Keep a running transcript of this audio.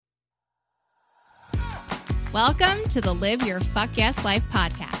Welcome to the Live Your Fuck Yes Life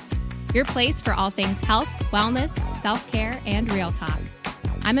podcast, your place for all things health, wellness, self-care, and real talk.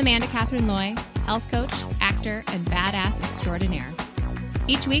 I'm Amanda Catherine Loy, health coach, actor, and badass extraordinaire.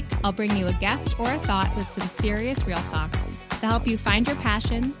 Each week, I'll bring you a guest or a thought with some serious real talk to help you find your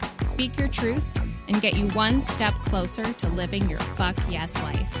passion, speak your truth, and get you one step closer to living your fuck yes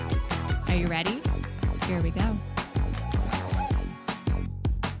life. Are you ready? Here we go.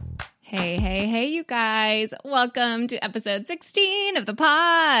 Hey, you guys. Welcome to episode 16 of the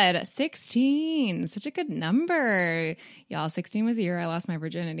pod. 16. Such a good number. Y'all, 16 was the year I lost my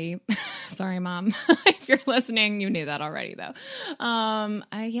virginity. Sorry, Mom. If you're listening, you knew that already, though.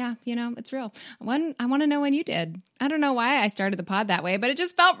 It's real. I want to know when you did. I don't know why I started the pod that way, but it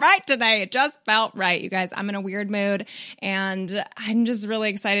just felt right today. It just felt right. You guys, I'm in a weird mood, and I'm just really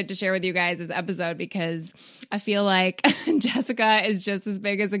excited to share with you guys this episode because I feel like Jessica is just as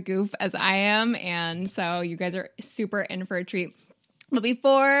big as a goof as I am, and so you guys are super in for a treat. But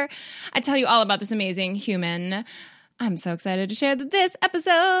before I tell you all about this amazing human, I'm so excited to share that this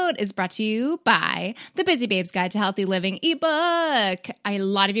episode is brought to you by the Busy Babes Guide to Healthy Living ebook. A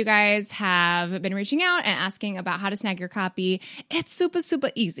lot of you guys have been reaching out and asking about how to snag your copy. It's super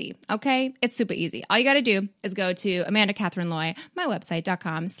easy, okay? It's super easy. All you got to do is go to Amanda Catherine Loy, my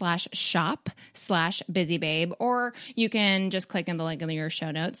website.com/shop/busybabe, or you can just click in the link in your show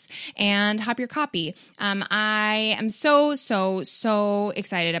notes and hop your copy. I am so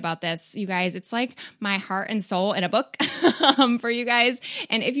excited about this, you guys. It's like my heart and soul in a book. For you guys.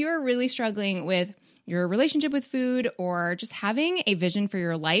 And if you're really struggling with your relationship with food or just having a vision for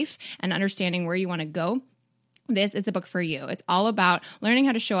your life and understanding where you want to go, this is the book for you. It's all about learning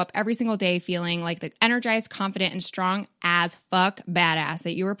how to show up every single day feeling like the energized, confident, and strong as fuck badass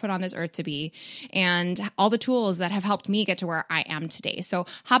that you were put on this earth to be, and all the tools that have helped me get to where I am today. So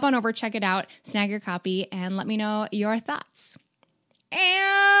hop on over, check it out, snag your copy, and let me know your thoughts.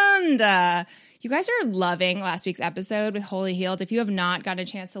 And you guys are loving last week's episode with Holy Healed. If you have not gotten a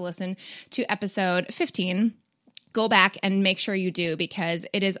chance to listen to episode 15, go back and make sure you do, because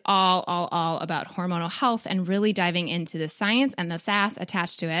it is all about hormonal health and really diving into the science and the sass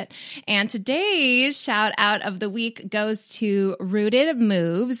attached to it. And today's shout out of the week goes to Rooted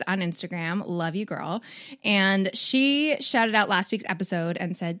Moves on Instagram. Love you, girl. And she shouted out last week's episode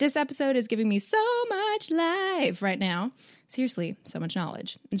and said, "This episode is giving me so much life right now." Seriously, so much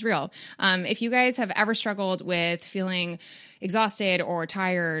knowledge. It's real. If you guys have ever struggled with feeling exhausted or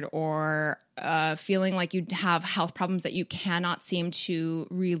tired or feeling like you have health problems that you cannot seem to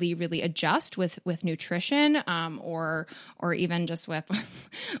really adjust with nutrition, or even just with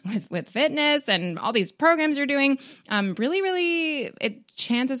fitness and all these programs you're doing,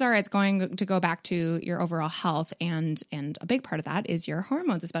 chances are it's going to go back to your overall health, and a big part of that is your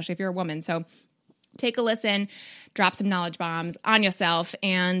hormones, especially if you're a woman. So take a listen, drop some knowledge bombs on yourself,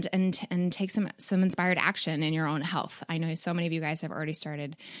 and take some inspired action in your own health. I know so many of you guys have already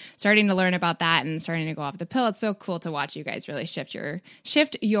starting to learn about that and starting to go off the pill. It's so cool to watch you guys really shift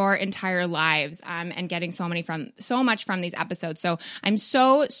your entire lives, and getting so much from these episodes. So I'm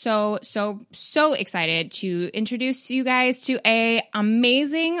so excited to introduce you guys to a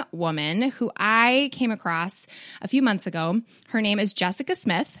amazing woman who I came across a few months ago. Her name is Jessica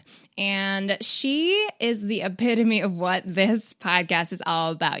Smith. And she is the epitome of what this podcast is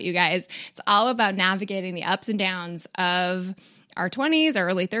all about, you guys. It's all about navigating the ups and downs of our 20s, our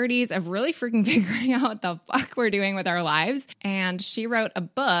early 30s, of really freaking figuring out what the fuck we're doing with our lives. And she wrote a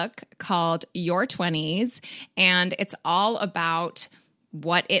book called Your 20s, and it's all about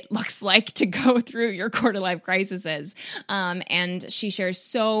what it looks like to go through your quarter life crises. And she shares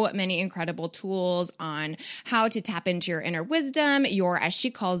so many incredible tools on how to tap into your inner wisdom, your, as she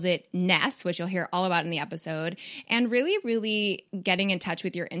calls it, ness, which you'll hear all about in the episode, and really getting in touch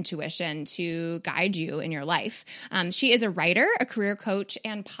with your intuition to guide you in your life. She is a writer, a career coach,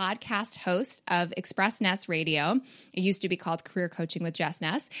 and podcast host of Express Ness Radio. It used to be called Career Coaching with Jess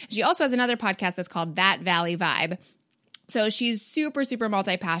Ness. She also has another podcast that's called That Valley Vibe. So she's super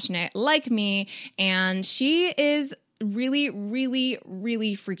multi-passionate like me, and she is really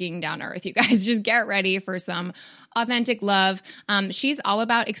freaking down to earth, you guys. Just get ready for some authentic love. She's all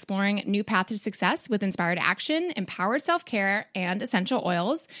about exploring new paths to success with inspired action, empowered self-care, and essential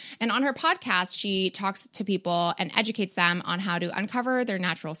oils. And on her podcast, she talks to people and educates them on how to uncover their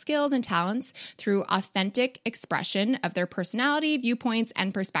natural skills and talents through authentic expression of their personality, viewpoints,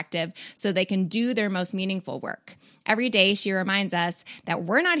 and perspective so they can do their most meaningful work. Every day, she reminds us that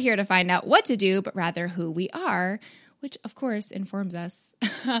we're not here to find out what to do, but rather who we are, which of course informs us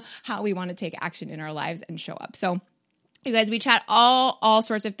how we want to take action in our lives and show up. So You guys, we chat all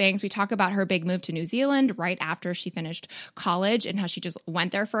sorts of things. We talk about her big move to New Zealand right after she finished college and how she just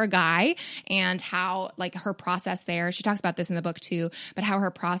went there for a guy and how like her process there, she talks about this in the book too, but how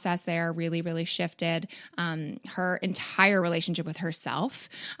her process there really, really shifted her entire relationship with herself.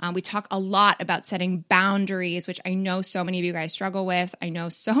 We talk a lot about setting boundaries, which I know so many of you guys struggle with. I know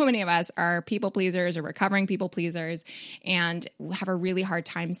so many of us are people pleasers or recovering people pleasers and have a really hard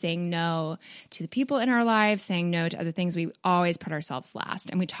time saying no to the people in our lives, saying no to other things. We always put ourselves last.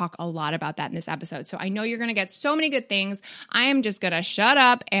 And we talk a lot about that in this episode. So I know you're going to get so many good things. I am just going to shut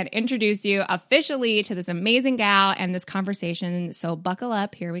up and introduce you officially to this amazing gal and this conversation. So buckle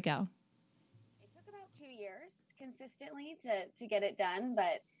up. Here we go. It took about 2 years consistently to get it done.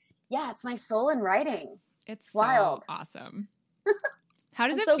 But yeah, it's my soul in writing. It's wild. So awesome. How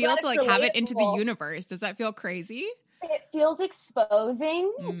does it feel to like have it into the universe? Does that feel crazy? It feels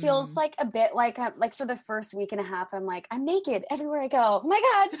exposing. It feels like a bit like for the first week and a half, I'm like, I'm naked everywhere I go. Oh my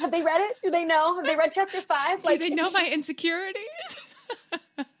God, have they read it? Do they know? Have they read chapter 5? Do they know my insecurities?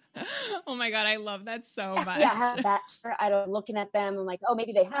 Oh my God, I love that so much. Yeah, I have that. I don't looking at them. I'm like, oh,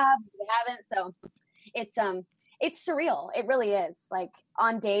 maybe they have, maybe they haven't. So it's surreal. It really is. Like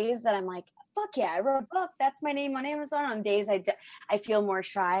on days that I'm like, fuck yeah, I wrote a book. That's my name on Amazon. On days I feel more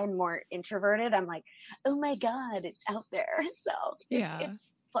shy and more introverted, I'm like, oh my God, it's out there. So it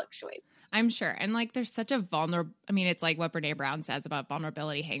fluctuates. I'm sure. And like, there's such a vulnerable, I mean, it's like what Brene Brown says about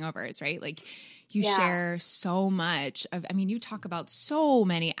vulnerability hangovers, right? Like you share so much of, I mean, you talk about so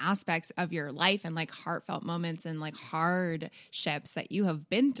many aspects of your life and like heartfelt moments and like hardships that you have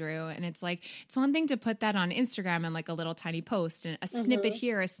been through. And it's like, it's one thing to put that on Instagram and like a little tiny post and a snippet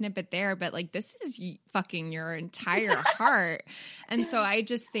here, a snippet there, but like this is fucking your entire heart. And so I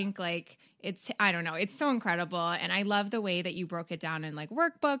just think like, I don't know. It's so incredible. And I love the way that you broke it down in like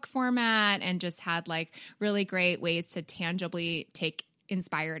workbook format and just had like really great ways to tangibly take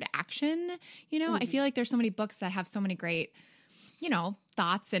inspired action. You know, I feel like there's so many books that have so many great, you know,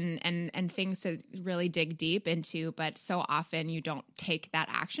 thoughts and things to really dig deep into, but so often you don't take that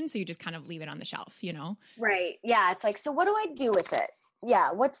action. So you just kind of leave it on the shelf, you know? Right. Yeah. It's like, so what do I do with it?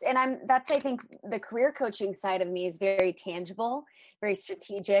 Yeah. I think the career coaching side of me is very tangible, very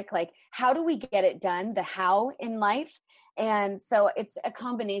strategic. Like, how do we get it done? The how in life. And so it's a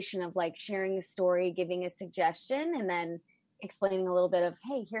combination of like sharing a story, giving a suggestion, and then explaining a little bit of,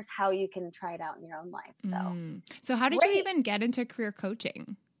 hey, here's how you can try it out in your own life. So how did you even get into career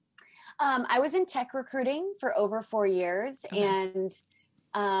coaching? I was in tech recruiting for over 4 years. Okay. And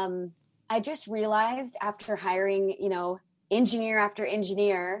I just realized after hiring, you know, engineer after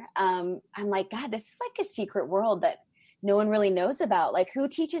engineer, I'm like, God, this is like a secret world that no one really knows about. Like, who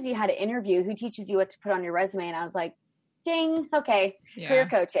teaches you how to interview? Who teaches you what to put on your resume? And I was like, ding, okay, career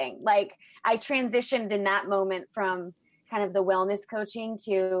coaching. Like, I transitioned in that moment from kind of the wellness coaching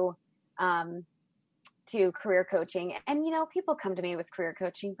to career coaching. And, you know, people come to me with career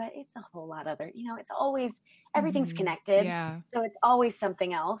coaching, but it's a whole lot other, you know, it's always, everything's connected. Yeah. So it's always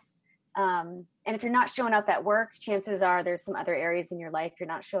something else. And if you're not showing up at work, chances are there's some other areas in your life you're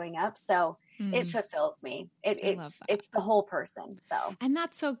not showing up. So it fulfills me. It's the whole person. So, and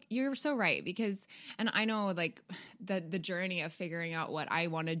you're so right, because, and I know like the journey of figuring out what I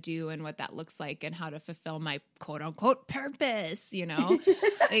want to do and what that looks like and how to fulfill my quote unquote purpose, you know,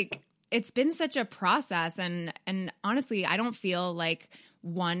 like it's been such a process. And honestly, I don't feel like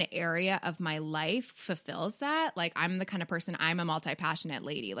one area of my life fulfills that. Like, I'm the kind of person, I'm a multi-passionate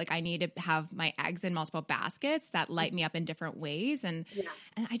lady. Like, I need to have my eggs in multiple baskets that light me up in different ways. And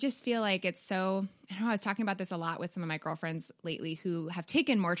I just feel like it's so, I was talking about this a lot with some of my girlfriends lately who have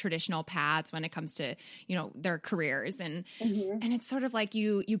taken more traditional paths when it comes to, you know, their careers. And it's sort of like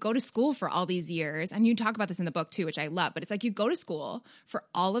you go to school for all these years, and you talk about this in the book too, which I love, but it's like you go to school for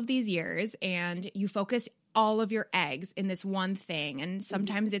all of these years and you focus all of your eggs in this one thing. And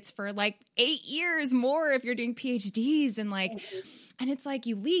sometimes it's for like 8 years more if you're doing PhDs and like, and it's like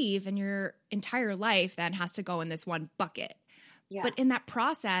you leave and your entire life then has to go in this one bucket. Yeah. But in that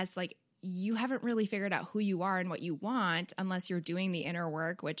process, like, you haven't really figured out who you are and what you want unless you're doing the inner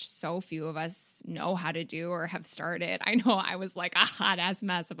work, which so few of us know how to do or have started. I know I was like a hot ass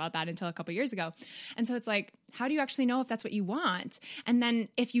mess about that until a couple years ago. And so it's like, how do you actually know if that's what you want? And then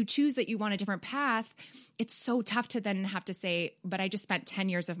if you choose that you want a different path, it's so tough to then have to say, but I just spent 10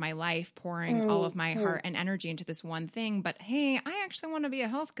 years of my life pouring all of my heart and energy into this one thing. But hey, I actually want to be a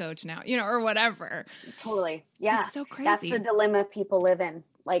health coach now, you know, or whatever. Totally. Yeah. It's so crazy. That's the dilemma people live in.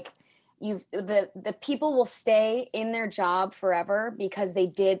 Like, the people will stay in their job forever because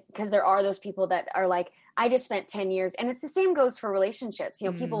there are those people that are like, I just spent 10 years. And it's the same goes for relationships.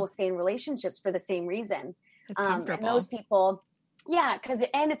 You know, people will stay in relationships for the same reason. It's comfortable. And those people, yeah,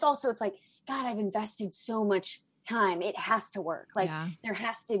 and it's also, it's like, God, I've invested so much time. It has to work. Like there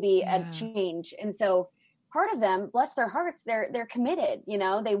has to be a change. And so part of them, bless their hearts, they're committed, you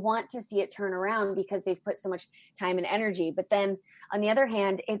know, they want to see it turn around because they've put so much time and energy. But then on the other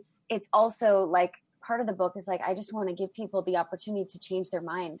hand, it's also like part of the book is like, I just want to give people the opportunity to change their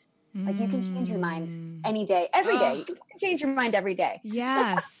mind. Like you can change your mind any day, every day. You can change your mind every day.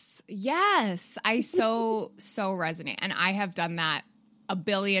 Yes. Yes. I so resonate. And I have done that a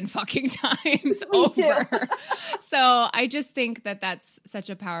billion fucking times over. So I just think that that's such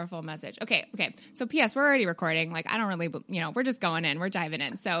a powerful message. Okay. So PS, we're already recording. Like, I don't really, we're just going in, we're diving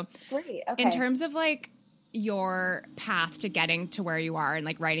in. So great. Okay. In terms of like your path to getting to where you are and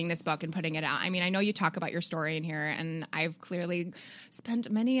like writing this book and putting it out. I mean, I know you talk about your story in here and I've clearly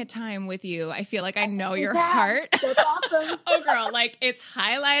spent many a time with you. I feel like I know your heart. That's awesome. Oh girl, like it's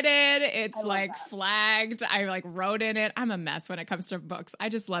highlighted. It's like flagged. I like wrote in it. I'm a mess when it comes to books. I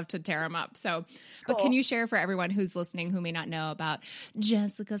just love to tear them up. So, but can you share for everyone who's listening who may not know about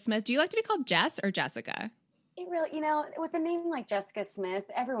Jessica Smith? Do you like to be called Jess or Jessica? It really, with a name like Jessica Smith,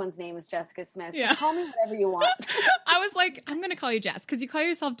 everyone's name is Jessica Smith. So call me whatever you want. I was like, I'm going to call you Jess because you call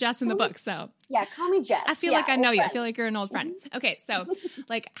yourself Jess in the book. So yeah, call me Jess. I feel like I know you. I feel like you're an old friend. Okay. So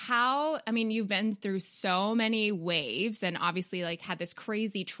like you've been through so many waves and obviously like had this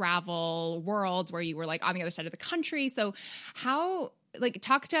crazy travel world where you were like on the other side of the country. So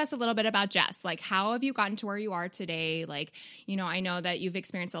talk to us a little bit about Jess. Like, how have you gotten to where you are today? Like, I know that you've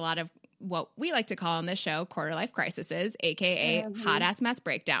experienced a lot of what we like to call on this show quarter life crises, aka hot ass mess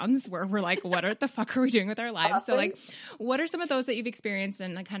breakdowns, where we're like, what the fuck are we doing with our lives? Awesome. So like, what are some of those that you've experienced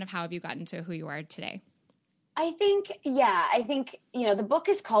and like, kind of how have you gotten to who you are today? I think, the book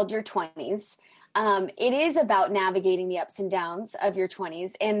is called Your 20s. It is about navigating the ups and downs of your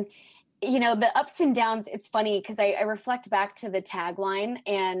 20s. And, the ups and downs, it's funny because I reflect back to the tagline,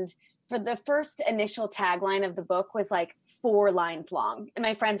 and for the first initial tagline of the book was like 4 lines long. And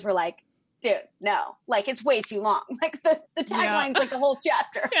my friends were like, dude, no, like it's way too long. Like the tagline's like a whole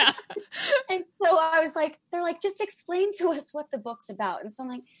chapter. Yeah. And so I was like, they're like, just explain to us what the book's about. And so I'm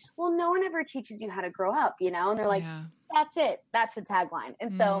like, well, no one ever teaches you how to grow up, And they're like, that's it. That's the tagline.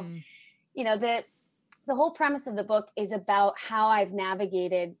 And so, the whole premise of the book is about how I've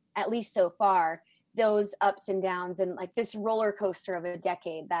navigated, at least so far, those ups and downs and like this roller coaster of a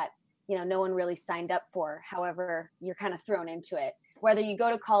decade that, no one really signed up for. However, you're kind of thrown into it. Whether you go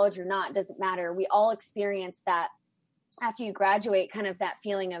to college or not, doesn't matter. We all experience that after you graduate, kind of that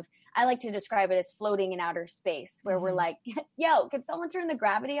feeling of, I like to describe it as floating in outer space, where we're like, yo, can someone turn the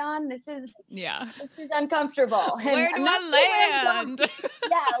gravity on? This is uncomfortable. Where do I land?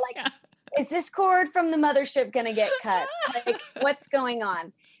 Is this cord from the mothership going to get cut? Like, what's going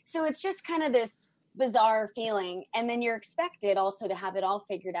on? So it's just kind of this bizarre feeling. And then you're expected also to have it all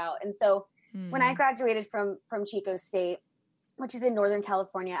figured out. And so when I graduated from Chico State, which is in Northern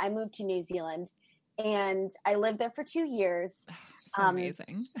California, I moved to New Zealand and I lived there for 2 years. So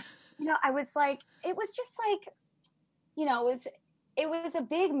amazing. I was like, it was just like, it was a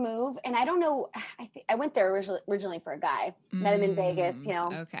big move. And I don't know, I went there originally for a guy, met him in Vegas,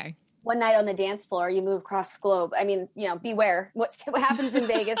 Okay. One night on the dance floor, you move across the globe. I mean, beware what happens in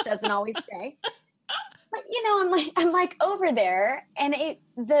Vegas doesn't always stay. But I'm like over there, and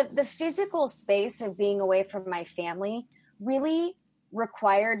the physical space of being away from my family really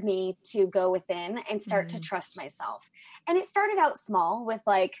required me to go within and start to trust myself. And it started out small with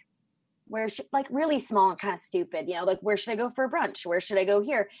like, really small and kind of stupid, like where should I go for brunch? Where should I go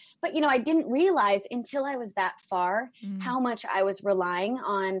here? But I didn't realize until I was that far how much I was relying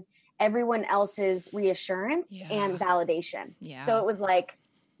on everyone else's reassurance and validation. Yeah. So it was like,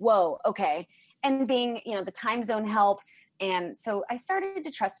 whoa, okay. And being, the time zone helped. And so I started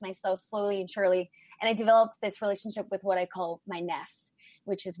to trust myself slowly and surely. And I developed this relationship with what I call my Ness,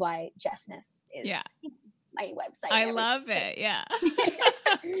 which is why Jessness is my website. I love it. Yeah.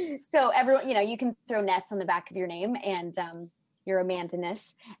 So everyone, you can throw Ness on the back of your name and your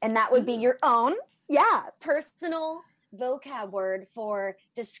Amanda-ness. And that would be your own, personal vocab word for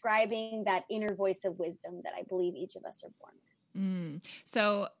describing that inner voice of wisdom that I believe each of us are born with.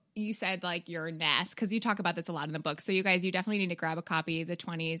 So you said like your Ness, because you talk about this a lot in the book. So you guys, you definitely need to grab a copy of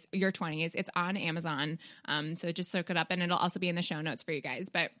Your 20s. It's on Amazon. So just look it up and it'll also be in the show notes for you guys.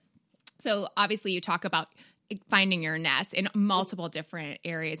 But so obviously you talk about finding your Ness in multiple different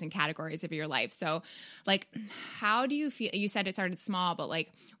areas and categories of your life. So like, how do you feel? You said it started small, but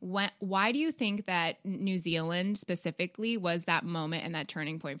like, why do you think that New Zealand specifically was that moment and that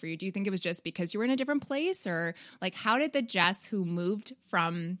turning point for you? Do you think it was just because you were in a different place, or like, how did the Jess who moved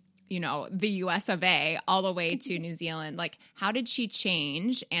from the US of A all the way to New Zealand. Like, how did she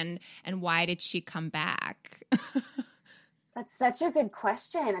change and why did she come back? That's such a good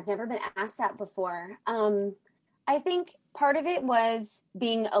question. I've never been asked that before. I think part of it was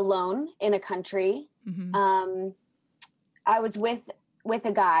being alone in a country. Mm-hmm. I was with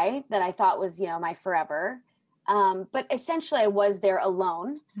a guy that I thought was, my forever. But essentially I was there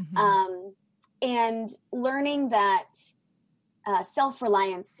alone. Mm-hmm. And learning that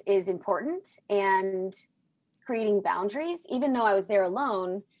self-reliance is important and creating boundaries. Even though I was there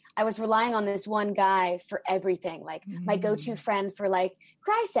alone, I was relying on this one guy for everything, like my go-to friend for like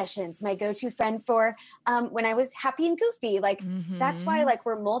cry sessions, my go-to friend for when I was happy and goofy. Like that's why like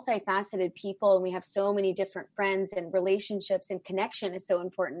we're multifaceted people and we have so many different friends, and relationships and connection is so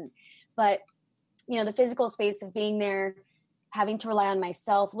important. But the physical space of being there, having to rely on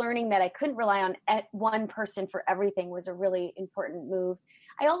myself, learning that I couldn't rely on one person for everything was a really important move.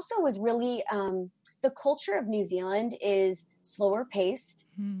 I also was really, the culture of New Zealand is slower paced.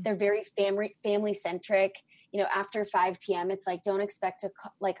 They're very family centric. After 5 p.m., it's like, don't expect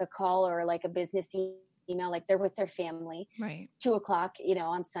a call or like a business email. Like they're with their family. Right. 2:00,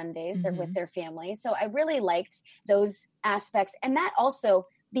 on Sundays, they're with their family. So I really liked those aspects. And that also,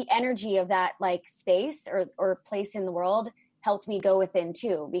 the energy of that like space or place in the world helped me go within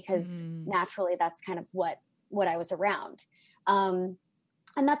too, because naturally that's kind of what I was around.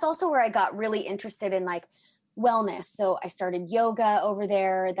 And that's also where I got really interested in like wellness. So I started yoga over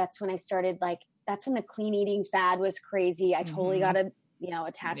there. That's when I started that's when the clean eating fad was crazy. I totally got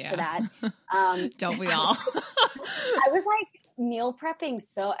attached to that. Don't we all? I was like meal prepping.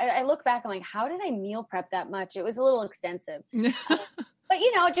 So I look back, I'm like, how did I meal prep that much? It was a little extensive. But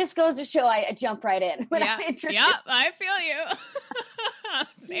it just goes to show I jump right in when I'm interested. Yeah, I feel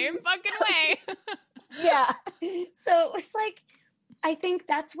you. Same fucking way. Yeah. So it's like, I think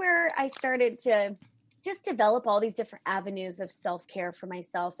that's where I started to just develop all these different avenues of self-care for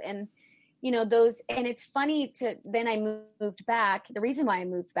myself. And, and it's funny then I moved back. The reason why I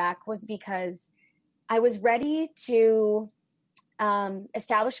moved back was because I was ready to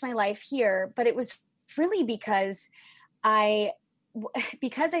establish my life here, but it was really because I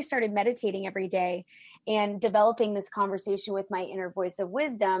started meditating every day and developing this conversation with my inner voice of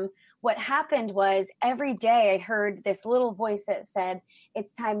wisdom. What happened was every day I heard this little voice that said,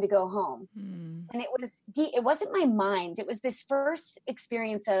 it's time to go home. And it wasn't my mind. It was this first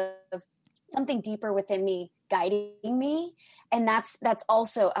experience of something deeper within me guiding me. And that's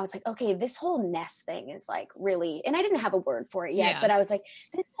also, I was like, okay, this whole nest thing is like really, and I didn't have a word for it yet, but I was like,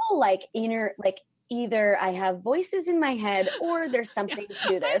 this whole like inner, like either I have voices in my head or there's something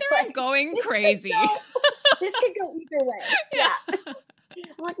to this. I'm going crazy. This could go either way. Yeah.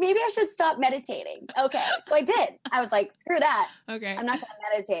 I'm like, maybe I should stop meditating. Okay. So I did. I was like, screw that. Okay. I'm not going to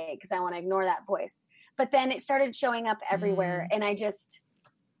meditate because I want to ignore that voice. But then it started showing up everywhere. And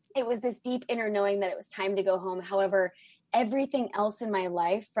it was this deep inner knowing that it was time to go home. However, everything else in my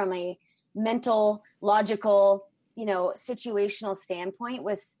life from a mental, logical, situational standpoint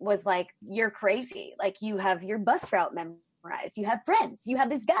was like, you're crazy. Like you have your bus route memorized. You have friends. You have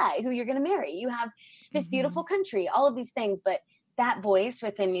this guy who you're going to marry. You have this beautiful country, all of these things. But that voice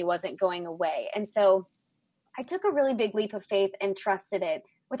within me wasn't going away. And so I took a really big leap of faith and trusted it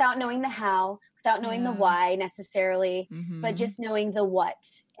without knowing the how, without knowing the why necessarily, but just knowing the what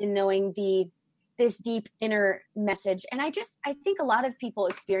and knowing this deep inner message. And I think a lot of people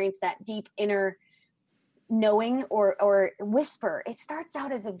experience that deep inner knowing or whisper. It starts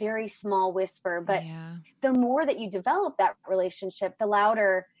out as a very small whisper, but the more that you develop that relationship, the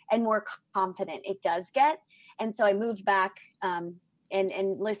louder and more confident it does get. And so I moved back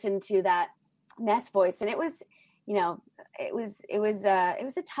and listened to that nest voice, and it was, it was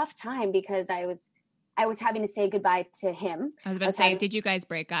a tough time because I was having to say goodbye to him. I was about to say, did you guys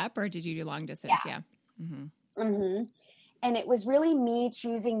break up or did you do long distance? Yeah. And it was really me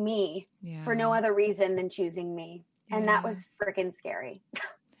choosing me for no other reason than choosing me. And that was freaking scary.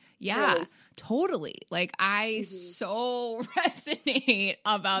 Yeah, really. Totally. Like I so resonate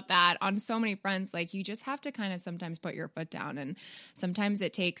about that on so many fronts. Like you just have to kind of sometimes put your foot down, and sometimes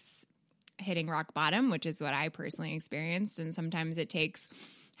it takes hitting rock bottom, which is what I personally experienced. And sometimes it takes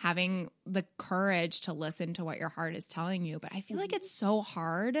having the courage to listen to what your heart is telling you. But I feel like it's so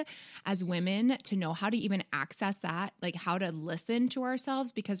hard as women to know how to even access that, like how to listen to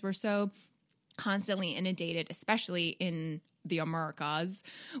ourselves, because we're so constantly inundated, especially in the Americas,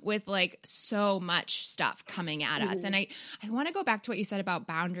 with like so much stuff coming at us. And I want to go back to what you said about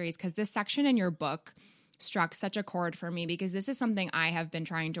boundaries, because this section in your book struck such a chord for me, because this is something I have been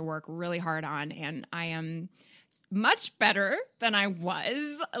trying to work really hard on. And I am much better than I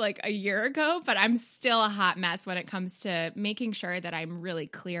was like a year ago, but I'm still a hot mess when it comes to making sure that I'm really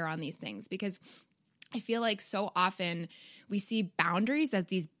clear on these things, because I feel like so often we see boundaries as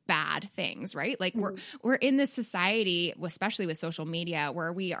these bad things, right? Like we're in this society, especially with social media,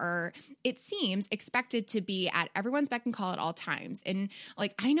 where we are, it seems, expected to be at everyone's beck and call at all times. And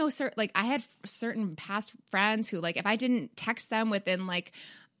like I know I had certain past friends who, like, if I didn't text them within like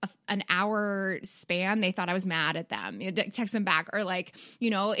an hour span, they thought I was mad at them. You know, text them back, or like,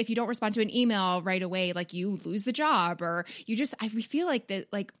 you know, if you don't respond to an email right away, like you lose the job, or we feel like that,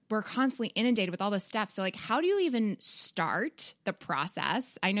 like we're constantly inundated with all this stuff. So like, how do you even start the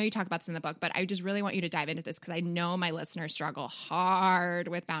process? I know you talk about this in the book, but I just really want you to dive into this because I know my listeners struggle hard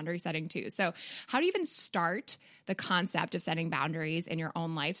with boundary setting too. So how do you even start the concept of setting boundaries in your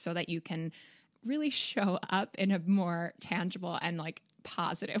own life so that you can really show up in a more tangible and like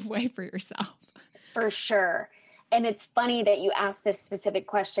positive way for yourself? For sure. And it's funny that you asked this specific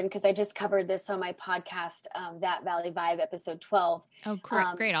question because I just covered this on my podcast, That Valley Vibe, episode 12. Oh,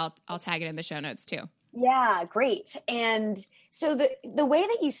 great. I'll tag it in the show notes too. Yeah, great. And so the way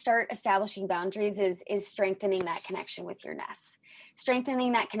that you start establishing boundaries is strengthening that connection with your nest,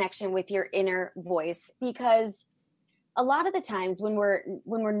 strengthening that connection with your inner voice, because a lot of the times when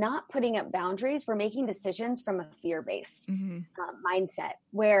we're not putting up boundaries, we're making decisions from a fear-based mindset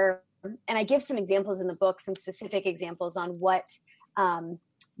where, and I give some examples in the book, some specific examples on what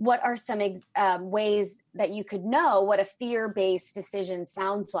are some ways that you could know what a fear-based decision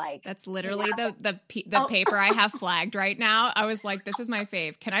sounds like. That's literally the paper I have flagged right now. I was like, this is my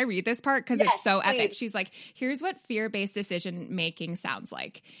fave. Can I read this part? Because it's so epic. She's like, here's what fear-based decision making sounds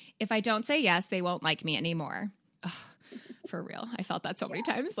like. If I don't say yes, they won't like me anymore. Ugh. For real. I felt that so many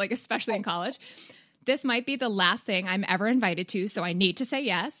times, like especially in college. This might be the last thing I'm ever invited to, so I need to say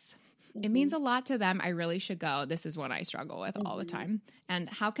yes. It means a lot to them. I really should go. This is what I struggle with all the time. And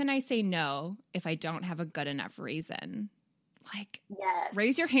how can I say no if I don't have a good enough reason? Like,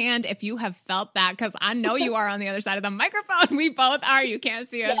 raise your hand if you have felt that, because I know you are on the other side of the microphone. We both are. You can't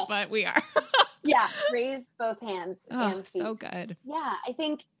see us, but we are. Yeah. Raise both hands. Oh, so good. Yeah. I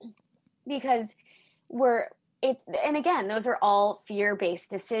think because and again, those are all fear-based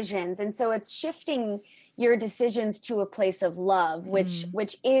decisions. And so it's shifting your decisions to a place of love, which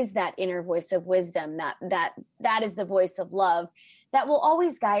is that inner voice of wisdom, that is the voice of love that will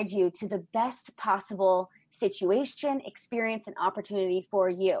always guide you to the best possible situation, experience, and opportunity for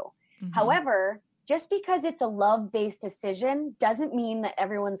you. However, just because it's a love-based decision doesn't mean that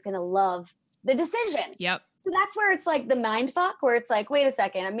everyone's going to love the decision. Yep. So that's where it's like the mind fuck, where it's like, wait a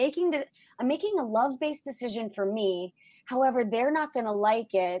second, I'm making a love-based decision for me. However, they're not going to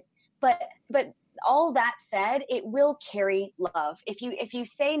like it. But all that said, it will carry love. If you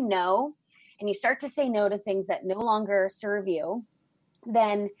say no, and you start to say no to things that no longer serve you,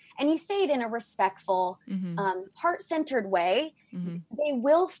 then, and you say it in a respectful, heart-centered way, they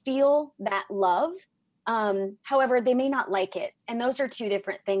will feel that love. However, they may not like it. And those are two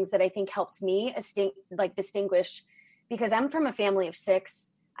different things that I think helped me distinguish, because I'm from a family of 6.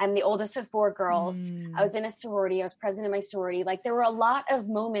 I'm the oldest of 4 girls. I was in a sorority. I was president of my sorority. Like, there were a lot of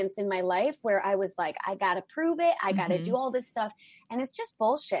moments in my life where I was like, I got to prove it. I got to do all this stuff. And it's just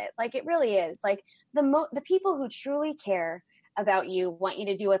bullshit. Like, it really is. Like, the people who truly care about you want you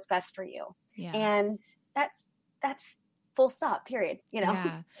to do what's best for you. Yeah. And that's full stop, period. You know?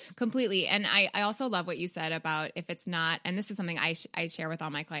 Yeah, completely. And I also love what you said about if it's not, and this is something I share with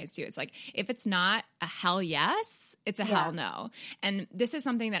all my clients too. It's like, if it's not a hell yes, it's a hell no. And this is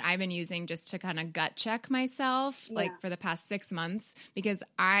something that I've been using just to kind of gut check myself, like for the past 6 months, because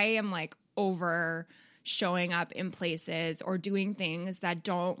I am like over showing up in places or doing things that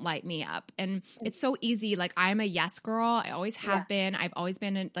don't light me up. And it's so easy. Like, I'm a yes girl. I always have been. I've always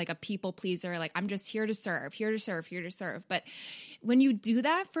been like a people pleaser. Like, I'm just here to serve, here to serve, here to serve. But when you do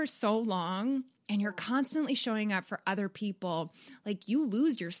that for so long and you're constantly showing up for other people, like, you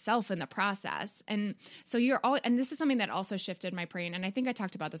lose yourself in the process. And so and this is something that also shifted my brain. And I think I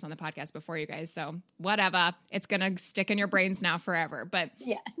talked about this on the podcast before, you guys. So whatever, it's going to stick in your brains now forever. But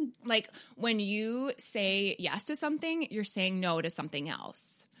like, when you say yes to something, you're saying no to something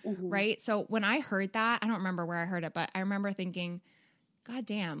else. Right. So when I heard that, I don't remember where I heard it, but I remember thinking, God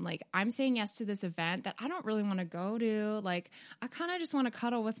damn, like, I'm saying yes to this event that I don't really want to go to. Like, I kind of just want to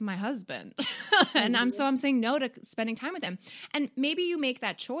cuddle with my husband. And I'm saying no to spending time with him. And maybe you make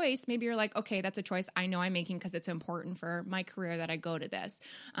that choice. Maybe you're like, okay, that's a choice I know I'm making because it's important for my career that I go to this.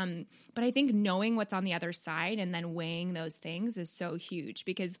 But I think knowing what's on the other side and then weighing those things is so huge,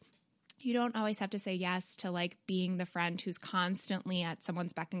 because you don't always have to say yes to like being the friend who's constantly at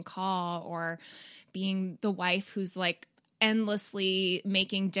someone's beck and call, or being the wife who's like endlessly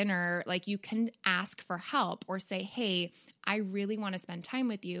making dinner. Like, you can ask for help or say, hey, I really want to spend time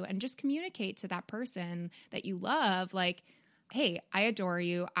with you, and just communicate to that person that you love, like, hey, I adore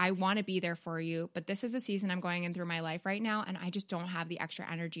you. I want to be there for you, but this is a season I'm going in through my life right now, and I just don't have the extra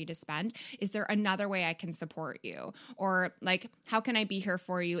energy to spend. Is there another way I can support you? Or like, how can I be here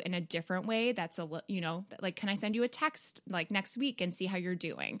for you in a different way? That's like, can I send you a text like next week and see how you're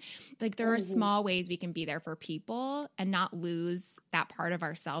doing? Like, there are small ways we can be there for people and not lose that part of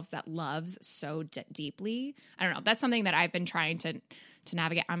ourselves that loves so deeply. I don't know. That's something that I've been trying to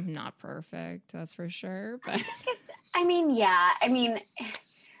navigate. I'm not perfect, that's for sure. But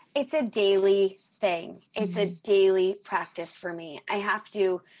it's a daily thing. It's a daily practice for me. I have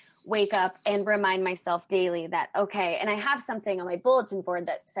to wake up and remind myself daily that, okay, and I have something on my bulletin board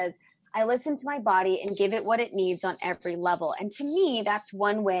that says, I listen to my body and give it what it needs on every level. And to me, that's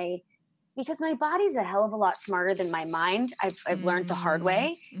one way, because my body's a hell of a lot smarter than my mind. I've learned the hard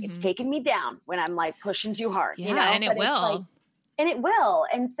way. It's taken me down when I'm like pushing too hard. Yeah, and it will. And it will.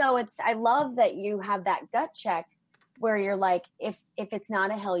 And so I love that you have that gut check where you're like, if it's not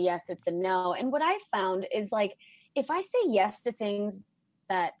a hell yes, it's a no. And what I found is like, if I say yes to things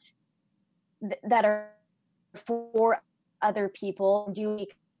that are for other people, do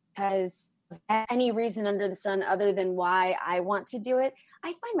because of any reason under the sun other than why I want to do it, I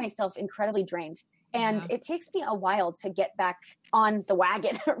find myself incredibly drained. And it takes me a while to get back on the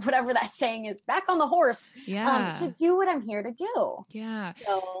wagon, or whatever that saying is, back on the horse, to do what I'm here to do. Yeah.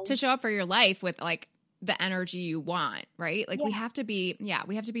 So, to show up for your life with like the energy you want, right? Like we have to be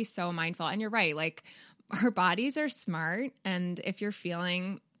so mindful. And you're right. Like, our bodies are smart. And if you're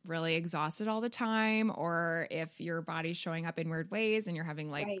feeling really exhausted all the time, or if your body's showing up in weird ways and you're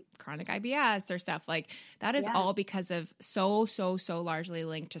having like chronic IBS or stuff, like that is all because of so largely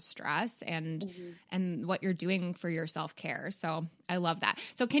linked to stress and what you're doing for your self-care. So I love that.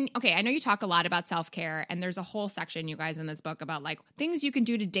 So I know you talk a lot about self-care, and there's a whole section, you guys, in this book about like things you can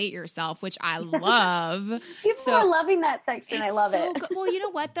do to date yourself, which I love. People are loving that section. I love it. Well, you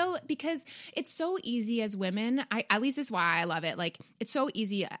know what though? Because it's so easy as women, at least this is why I love it. Like, it's so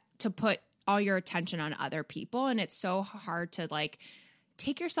easy to put all your attention on other people, and it's so hard to like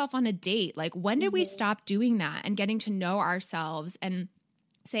take yourself on a date. Like, when did we stop doing that and getting to know ourselves and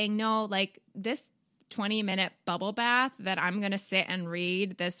saying, no, like this 20-minute bubble bath that I'm going to sit and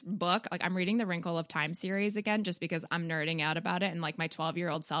read this book. Like, I'm reading the Wrinkle of Time series again, just because I'm nerding out about it. And like my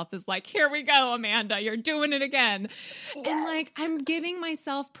 12-year-old self is like, here we go, Amanda, you're doing it again. Yes. And like, I'm giving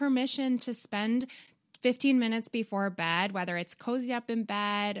myself permission to spend 15 minutes before bed, whether it's cozy up in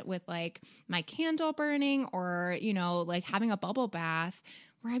bed with like my candle burning, or, like having a bubble bath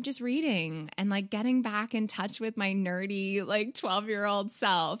where I'm just reading and like getting back in touch with my nerdy, like 12-year-old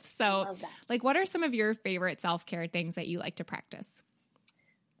self. So like, what are some of your favorite self-care things that you like to practice?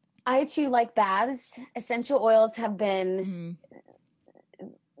 I too like baths. Essential oils have been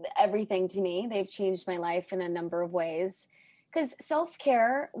everything to me. They've changed my life in a number of ways. Because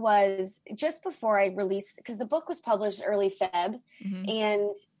self-care was just before I released, because the book was published early Feb,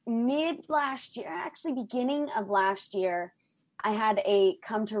 and mid last year, actually beginning of last year, I had a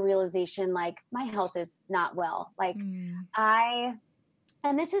come to realization, like, my health is not well. Like and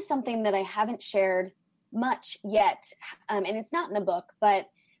this is something that I haven't shared much yet. And it's not in the book, but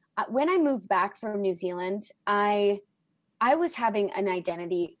when I moved back from New Zealand, I was having an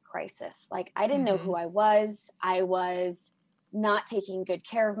identity crisis. Like, I didn't know who I was. I was not taking good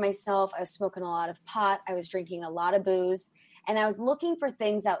care of myself. I was smoking a lot of pot. I was drinking a lot of booze, and I was looking for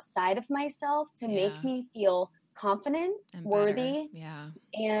things outside of myself to make me feel confident, and worthy,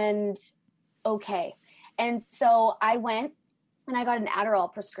 and okay. And so I went and I got an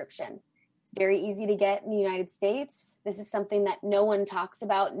Adderall prescription. It's very easy to get in the United States. This is something that no one talks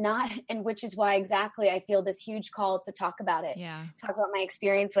about, and which is why exactly I feel this huge call to talk about it, talk about my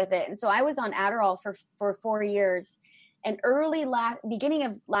experience with it. And so I was on Adderall for 4 years. And beginning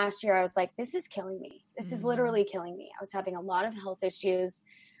of last year, I was like, this is killing me. This is literally killing me. I was having a lot of health issues,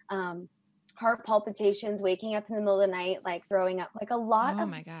 heart palpitations, waking up in the middle of the night, like throwing up, like a lot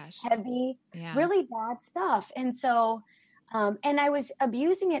of heavy, really bad stuff. And so, and I was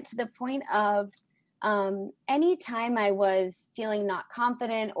abusing it to the point of anytime I was feeling not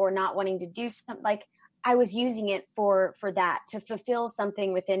confident or not wanting to do something, like I was using it for that, to fulfill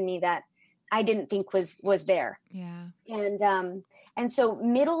something within me that I didn't think was there. Yeah. And so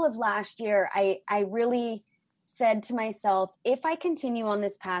middle of last year, I really said to myself, if I continue on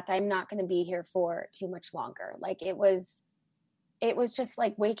this path, I'm not going to be here for too much longer. Like, it was it was just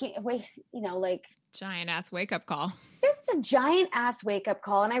like like giant ass wake up call. Just a giant ass wake up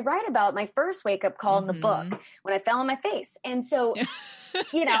call. And I write about my first wake up call in the book when I fell on my face. And so,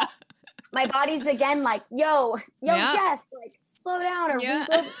 my body's again like, yo, Jess, like slow down or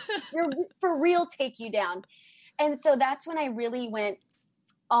you're for real, take you down. And so that's when I really went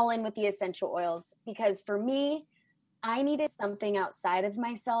all in with the essential oils, because for me, I needed something outside of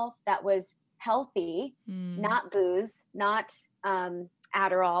myself that was healthy, not booze, not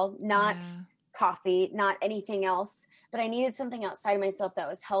Adderall, not coffee, not anything else. But I needed something outside of myself that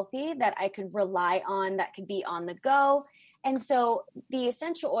was healthy, that I could rely on, that could be on the go. And so the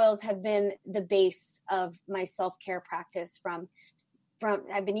essential oils have been the base of my self-care practice from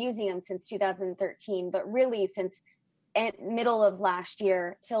I've been using them since 2013, but really since middle of last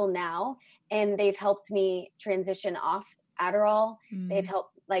year till now. And they've helped me transition off Adderall. They've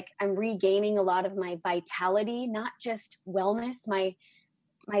helped, like, I'm regaining a lot of my vitality, not just wellness, my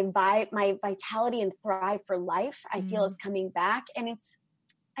vitality and thrive for life, I feel is coming back. And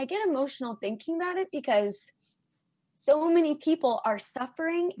I get emotional thinking about it, because so many people are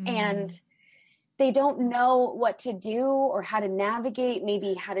suffering and they don't know what to do or how to navigate,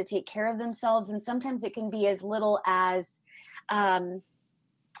 maybe how to take care of themselves. And sometimes it can be as little as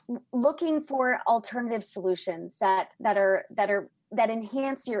looking for alternative solutions that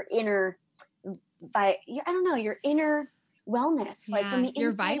enhance your inner, your inner wellness, like from the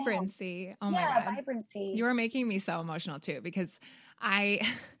your vibrancy. Out. Oh my God. Vibrancy. You are making me so emotional too, because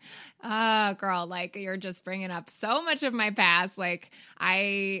girl, like, you're just bringing up so much of my past. Like,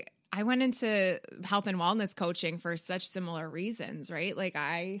 I went into health and wellness coaching for such similar reasons, right? Like,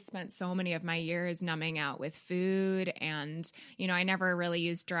 I spent so many of my years numbing out with food, and, I never really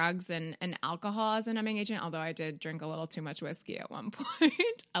used drugs and alcohol as a numbing agent, although I did drink a little too much whiskey at one point.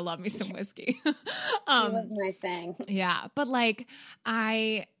 I love me some whiskey. It was my thing. Yeah. But like,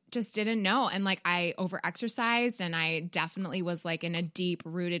 I just didn't know. And like, I overexercised, and I definitely was like in a deep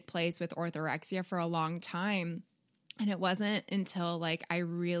rooted place with orthorexia for a long time. And it wasn't until like I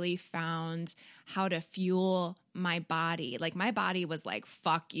really found how to fuel my body. Like, my body was like,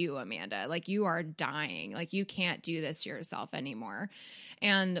 fuck you, Amanda. Like, you are dying. Like, you can't do this to yourself anymore.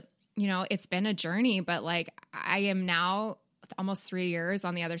 And, it's been a journey, but like, I am now almost 3 years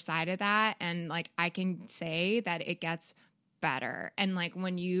on the other side of that. And like, I can say that it gets better. And like,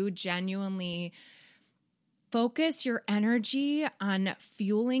 when you genuinely focus your energy on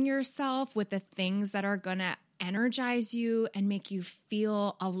fueling yourself with the things that are going to energize you and make you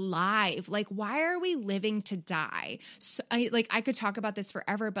feel alive. Like, why are we living to die? So I could talk about this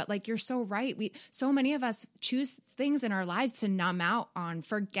forever, but like, you're so right. So many of us choose things in our lives to numb out on,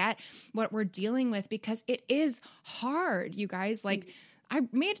 forget what we're dealing with, because it is hard, you guys. Like, I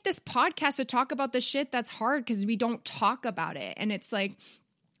made this podcast to talk about the shit that's hard because we don't talk about it. And it's like,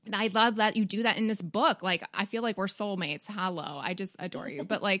 I love that you do that in this book. Like, I feel like we're soulmates. Hello. I just adore you.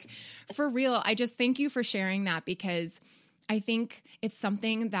 But like, for real, I just thank you for sharing that, because I think it's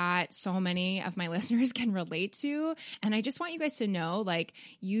something that so many of my listeners can relate to. And I just want you guys to know, like,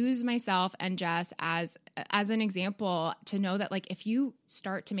 use myself and Jess as an example to know that, like, if you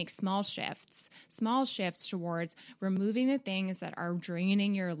start to make small shifts towards removing the things that are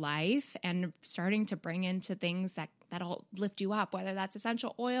draining your life and starting to bring into things that'll lift you up, whether that's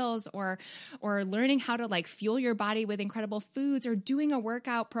essential oils or learning how to like fuel your body with incredible foods, or doing a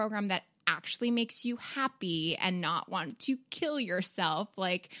workout program that actually makes you happy and not want to kill yourself,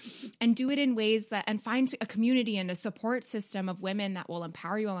 like, and do it in ways that, and find a community and a support system of women that will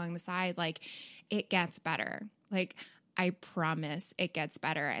empower you along the side. Like, it gets better. Like, I promise it gets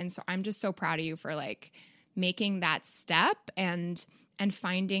better. And so I'm just so proud of you for like making that step and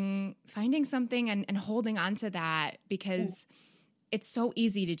finding something and holding on to that, because it's so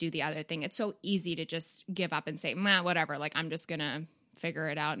easy to do the other thing. It's so easy to just give up and say, whatever, like, I'm just going to figure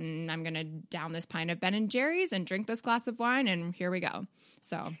it out, and I'm going to down this pint of Ben and Jerry's and drink this glass of wine, and here we go.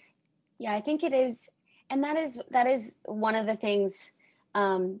 So, yeah, I think it is. And that is one of the things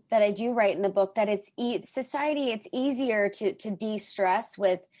that I do write in the book, that it's easier to de-stress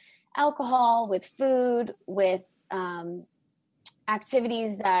with alcohol, with food, with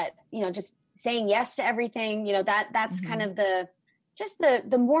activities that, just saying yes to everything, that's kind of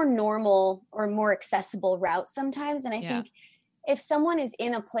the more normal or more accessible route sometimes. And I think if someone is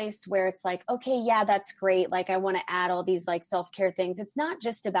in a place where it's like, okay, yeah, that's great. Like, I want to add all these like self-care things. It's not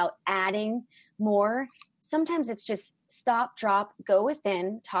just about adding more. Sometimes it's just stop, drop, go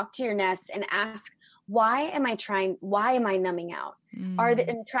within, talk to your nest and ask, why am I numbing out?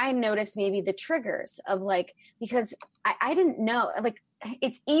 And try and notice maybe the triggers of like, because I didn't know, like,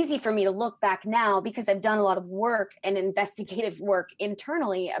 it's easy for me to look back now because I've done a lot of work and investigative work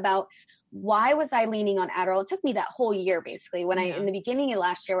internally about why was I leaning on Adderall. It took me that whole year, basically, when in the beginning of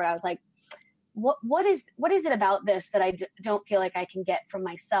last year, where I was like, what is it about this that I don't feel like I can get from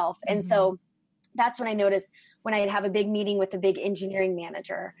myself? And so that's when I noticed when I'd have a big meeting with a big engineering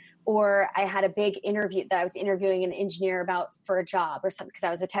manager, or I had a big interview that I was interviewing an engineer about for a job or something, because I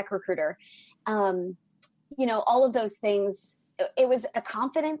was a tech recruiter. You know, all of those things, it was a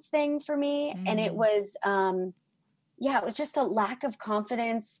confidence thing for me. And it was, it was just a lack of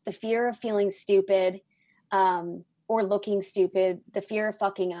confidence, the fear of feeling stupid, or looking stupid, the fear of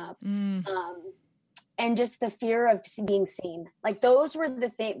fucking up, and just the fear of being seen. Like those were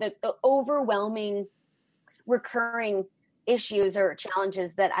the overwhelming recurring issues or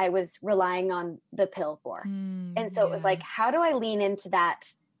challenges that I was relying on the pill for. And so it was like, how do I lean into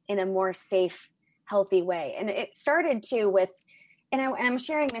that in a more safe, healthy way? And it started too with, and I'm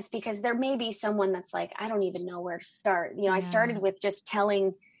sharing this because there may be someone that's like, I don't even know where to start. You know, I started with just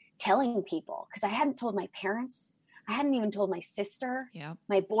telling people, because I hadn't told my parents. I hadn't even told my sister.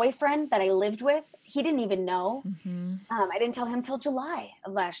 My boyfriend that I lived with, he didn't even know. I didn't tell him till July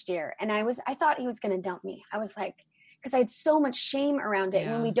of last year. And I thought he was going to dump me. I was like, because I had so much shame around it.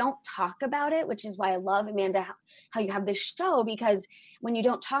 And when we don't talk about it, which is why I love, Amanda, how you have this show, because when you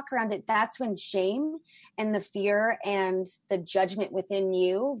don't talk around it, that's when shame and the fear and the judgment within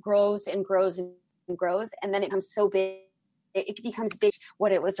you grows and grows and grows. And then it becomes so big, it becomes big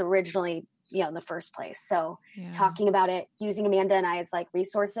what it was originally, in the first place. So talking about it, using Amanda and I as like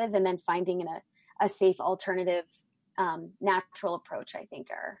resources, and then finding a safe alternative, natural approach, I think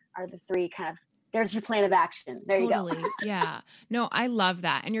are the three kind of, there's your plan of action. There you go. Yeah. No, I love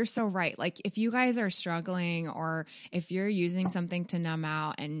that. And you're so right. Like if you guys are struggling, or if you're using something to numb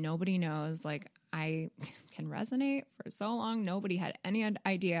out and nobody knows, like I can resonate for so long. Nobody had any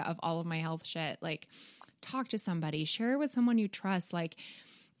idea of all of my health shit. Like talk to somebody, share it with someone you trust. Like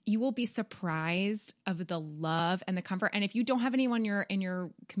you will be surprised of the love and the comfort. And if you don't have anyone in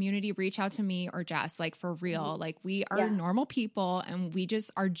your community, reach out to me or Jess, like for real. Like we are normal people, and we just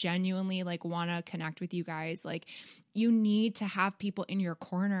are genuinely like want to connect with you guys. Like you need to have people in your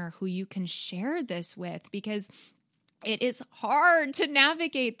corner who you can share this with, because it is hard to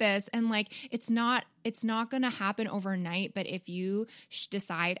navigate this. And like, it's not going to happen overnight. But if you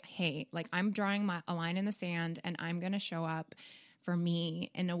decide, hey, like I'm drawing a line in the sand and I'm going to show up for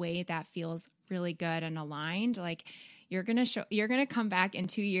me in a way that feels really good and aligned, like you're going to come back in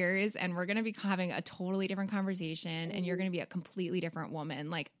 2 years and we're going to be having a totally different conversation, and you're going to be a completely different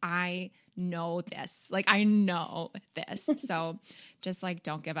woman. Like I know this, So just like,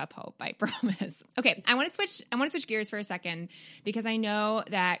 don't give up hope. I promise. Okay. I want to switch gears for a second, because I know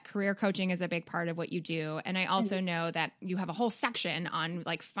that career coaching is a big part of what you do. And I also know that you have a whole section on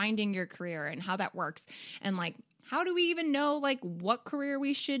like finding your career and how that works. And like, how do we even know like what career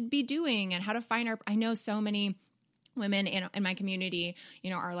we should be doing and how to find I know so many women in my community,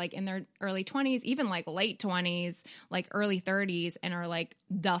 are like in their early 20s, even like late 20s, like early 30s, and are like,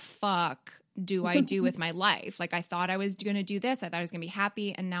 the fuck do I do with my life? Like I thought I was going to do this. I thought I was going to be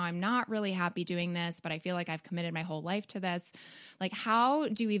happy. And now I'm not really happy doing this, but I feel like I've committed my whole life to this. Like, how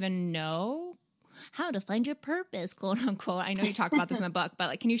do you even know how to find your purpose, quote unquote? I know you talk about this in the book, but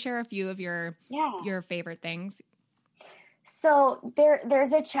like, can you share a few of your favorite things? So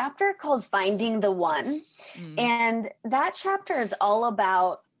there's a chapter called Finding the One. And that chapter is all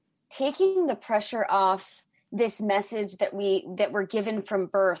about taking the pressure off this message that we're given from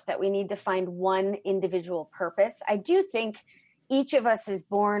birth, that we need to find one individual purpose. I do think each of us is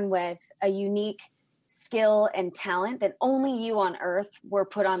born with a unique skill and talent that only you on earth were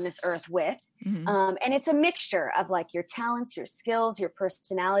put on this earth with. And it's a mixture of like your talents, your skills, your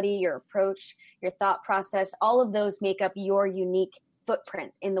personality, your approach, your thought process. All of those make up your unique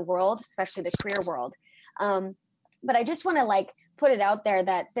footprint in the world, especially the career world. But I just want to like put it out there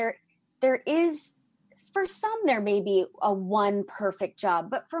that there is, for some, there may be a one perfect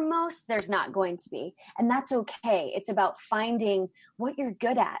job, but for most there's not going to be. And that's okay. It's about finding what you're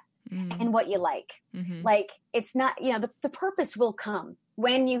good at and what you like. Like it's not, the purpose will come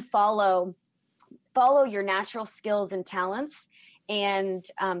when you follow your natural skills and talents, and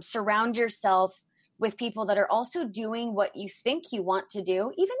surround yourself with people that are also doing what you think you want to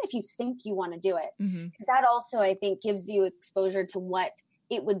do, even if you think you want to do it. Because that also, I think, gives you exposure to what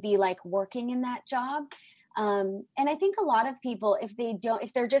it would be like working in that job. And I think a lot of people,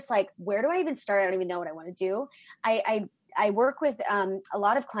 if they're just like, where do I even start? I don't even know what I want to do. I work with a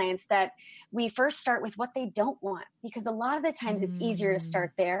lot of clients that we first start with what they don't want, because a lot of the times it's easier to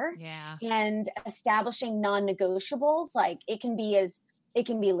start there. And establishing non-negotiables, like it can be as It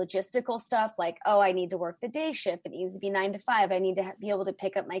can be logistical stuff like, oh, I need to work the day shift. It needs to be 9 to 5. I need to be able to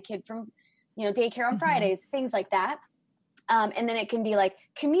pick up my kid from, daycare on Fridays, things like that. And then it can be like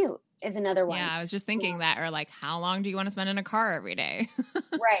commute is another one. Yeah, I was just thinking that, or like, how long do you want to spend in a car every day?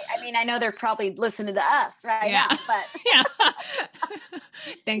 Right. I mean, I know they're probably listening to us right now, but yeah.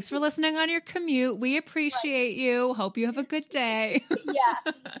 Thanks for listening on your commute. We appreciate you. Hope you have a good day.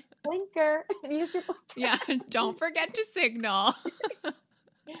 Yeah. Blinker. Use your blinker. Yeah. Don't forget to signal.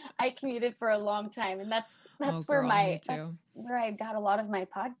 I commuted for a long time, and that's where I got a lot of my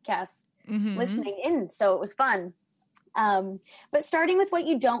podcasts listening in. So it was fun. But starting with what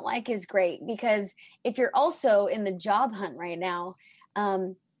you don't like is great, because if you're also in the job hunt right now,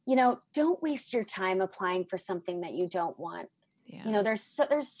 don't waste your time applying for something that you don't want. Yeah. There's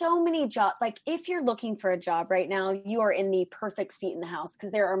so many jobs. Like if you're looking for a job right now, you are in the perfect seat in the house,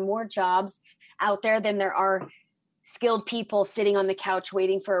 because there are more jobs out there than there are skilled people sitting on the couch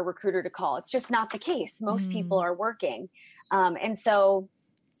waiting for a recruiter to call. It's just not the case. Most people are working. And so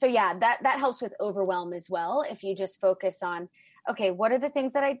yeah, that helps with overwhelm as well. If you just focus on, okay, what are the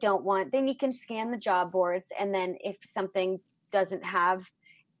things that I don't want? Then you can scan the job boards. And then if something doesn't have,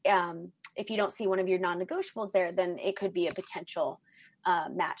 if you don't see one of your non-negotiables there, then it could be a potential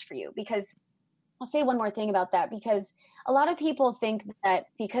match for you. Because I'll say one more thing about that, because a lot of people think that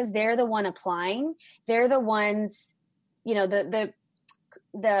because they're the one applying, they're the ones, the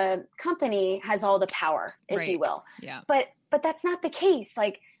company has all the power, if you will. Yeah. But that's not the case.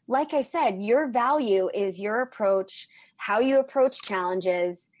 Like I said, your value is your approach, how you approach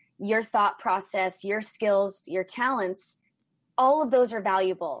challenges, your thought process, your skills, your talents. All of those are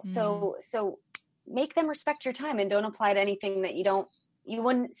valuable. So make them respect your time, and don't apply to anything that you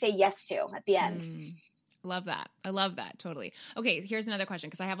wouldn't say yes to at the end. Love that. I love that. Totally. Okay. Here's another question.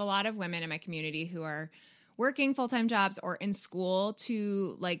 Cause I have a lot of women in my community who are working full-time jobs or in school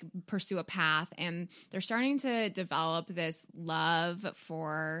to like pursue a path, and they're starting to develop this love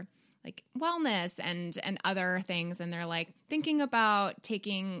for like wellness and other things. And they're like thinking about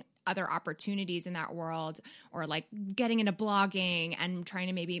taking other opportunities in that world, or like getting into blogging and trying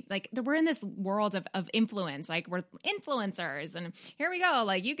to maybe like we're in this world of influence, like we're influencers, and here we go.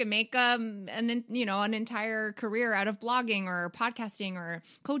 Like you can make an entire career out of blogging or podcasting or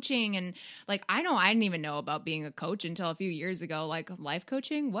coaching. And like, I didn't even know about being a coach until a few years ago, like life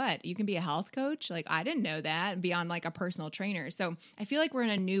coaching, what you can be a health coach. Like I didn't know that beyond like a personal trainer. So I feel like we're in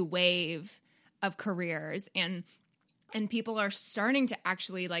a new wave of careers, and people are starting to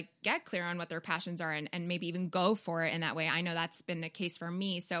actually like get clear on what their passions are and maybe even go for it in that way. I know that's been the case for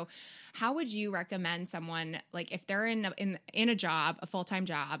me. So how would you recommend someone, like if they're in a job, a full-time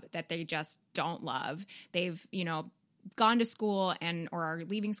job that they just don't love, they've, gone to school or are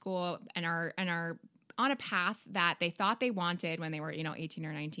leaving school and are on a path that they thought they wanted when they were, 18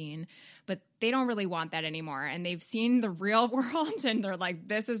 or 19, but they don't really want that anymore. And they've seen the real world and they're like,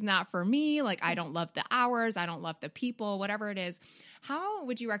 this is not for me. Like, I don't love the hours. I don't love the people, whatever it is. How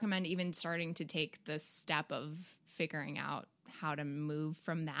would you recommend even starting to take the step of figuring out how to move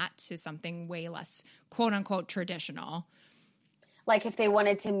from that to something way less quote unquote traditional? Like if they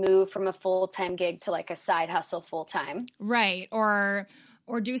wanted to move from a full-time gig to like a side hustle full-time. Right. Or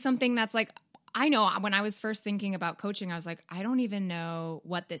do something that's like, I know when I was first thinking about coaching, I was like, I don't even know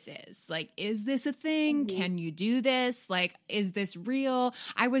what this is. Like, is this a thing? Mm-hmm. Can you do this? Like, is this real?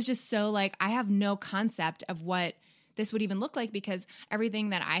 I was just so like, I have no concept of what this would even look like, because everything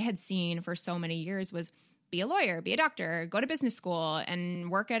that I had seen for so many years was be a lawyer, be a doctor, go to business school and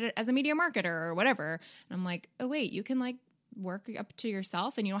work at it as a media marketer or whatever. And I'm like, oh wait, you can like work up to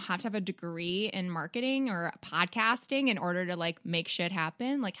yourself and you don't have to have a degree in marketing or podcasting in order to like make shit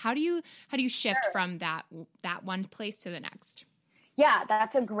happen. Like how do you shift from that one place to the next? Yeah,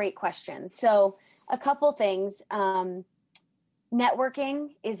 that's a great question. So a couple things.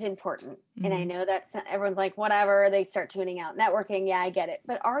 Networking is important. Mm-hmm. And I know that everyone's like, whatever, they start tuning out. Networking, yeah, I get it.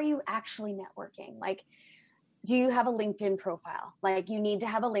 But are you actually networking? Like, do you have a LinkedIn profile? Like you need to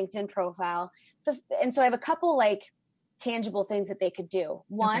have a LinkedIn profile. And so I have a couple like tangible things that they could do.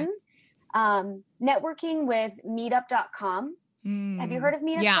 One, networking with meetup.com. Have you heard of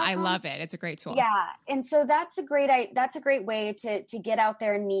meetup.com? Yeah, I love it. It's a great tool. Yeah. And so that's a great way to get out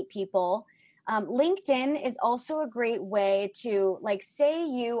there and meet people. LinkedIn is also a great way to like, say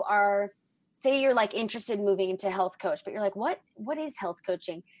you're like interested in moving into health coach, but you're like, what is health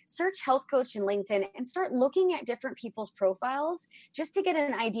coaching? Search health coach in LinkedIn and start looking at different people's profiles just to get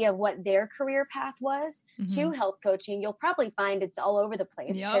an idea of what their career path was to health coaching. You'll probably find it's all over the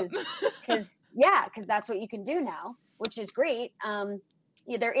place because that's what you can do now, which is great.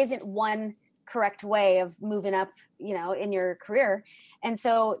 There isn't one correct way of moving up, in your career. And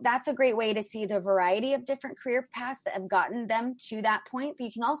so that's a great way to see the variety of different career paths that have gotten them to that point. But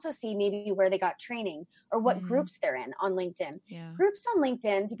you can also see maybe where they got training or what groups they're in on LinkedIn. Yeah. Groups on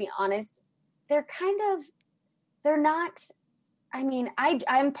LinkedIn, to be honest, they're not,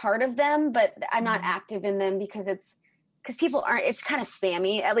 I'm part of them, but I'm not active in them because people aren't, it's kind of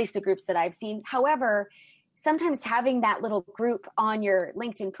spammy, at least the groups that I've seen. However, sometimes having that little group on your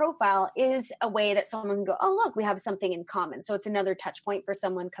LinkedIn profile is a way that someone can go, oh, look, we have something in common. So it's another touch point for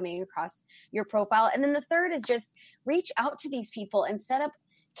someone coming across your profile. And then the third is just reach out to these people and set up,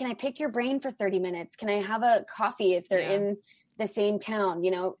 can I pick your brain for 30 minutes? Can I have a coffee if they're in the same town?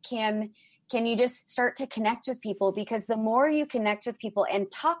 Can you just start to connect with people? Because the more you connect with people and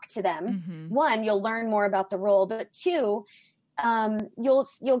talk to them, one, you'll learn more about the role, but two,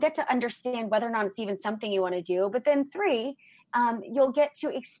 you'll get to understand whether or not it's even something you want to do. But then three, you'll get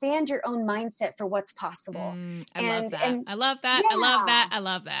to expand your own mindset for what's possible. I love that. I love that. Yeah. I love that. I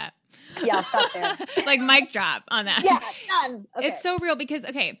love that. Yeah, I'll stop there. Like mic drop on that. Yeah, done. Okay. It's so real because,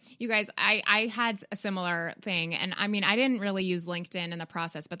 okay, you guys, I had a similar thing. And I mean, I didn't really use LinkedIn in the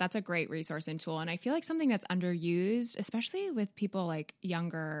process, but that's a great resource and tool. And I feel like something that's underused, especially with people like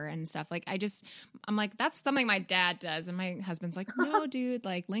younger and stuff. Like I'm like, that's something my dad does. And my husband's like, no, dude,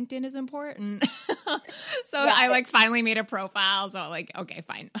 like LinkedIn is important. So I like finally made a profile. So like, okay,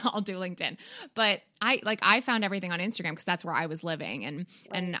 fine, I'll do LinkedIn. But I found everything on Instagram because that's where I was living.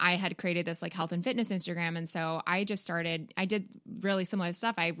 And I had created this like health and fitness Instagram. And so I did really similar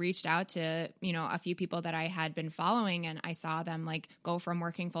stuff. I reached out to, a few people that I had been following, and I saw them like go from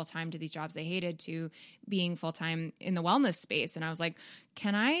working full time to these jobs they hated to being full time in the wellness space. And I was like,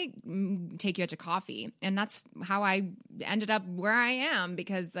 can I take you out to coffee? And that's how I ended up where I am,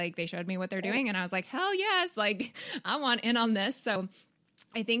 because like they showed me what they're doing and I was like, hell yes, like I want in on this. So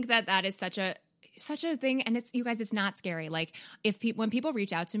I think that is such a thing. And you guys, it's not scary. Like when people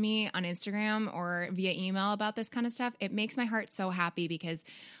reach out to me on Instagram or via email about this kind of stuff, it makes my heart so happy, because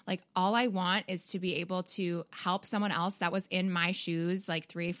like all I want is to be able to help someone else that was in my shoes like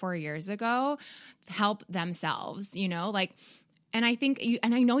 3-4 years ago, help themselves, like, and I think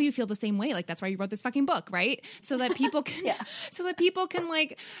and I know you feel the same way. Like that's why you wrote this fucking book, right? So that people can,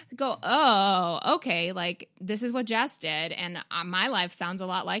 like go, oh, okay, like this is what Jess did, and my life sounds a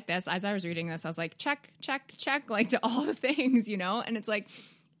lot like this. As I was reading this, I was like, check, like to all the things, and it's like,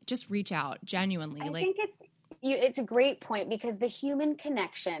 just reach out genuinely. I think it's a great point, because the human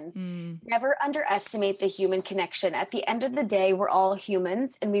connection, never underestimate the human connection. At the end of the day, we're all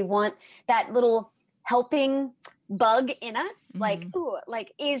humans, and we want that little helping bug in us, like, ooh,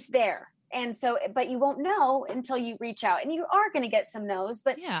 like is there. And so, but you won't know until you reach out, and you are going to get some no's,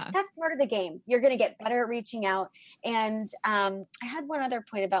 but that's part of the game. You're going to get better at reaching out. And I had one other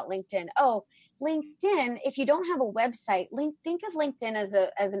point about LinkedIn. Oh, LinkedIn, if you don't have a website, think of LinkedIn as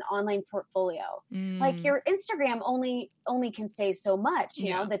an online portfolio. Like your Instagram only can say so much,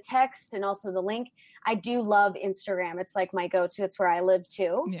 you know, the text and also the link. I do love Instagram. It's like my go-to. It's where I live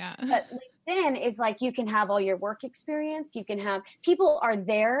too. Yeah. But LinkedIn is like, you can have all your work experience. You can have, people are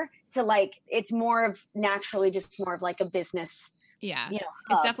there to like, it's more of naturally just more of like a business. Yeah.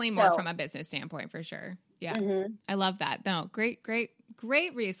 It's definitely more from a business standpoint for sure. Yeah. I love that. No, great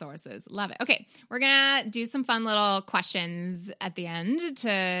resources. Love it. Okay. We're going to do some fun little questions at the end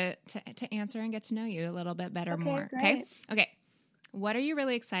to answer and get to know you a little bit better more. Great. Okay. What are you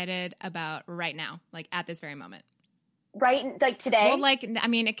really excited about right now? Like at this very moment? Right. Like today? Well, like, I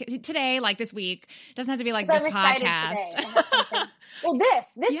mean, today, like this week, it doesn't have to be like this podcast. Well,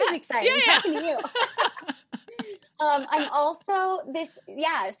 this is exciting. I'm talking to you. I'm also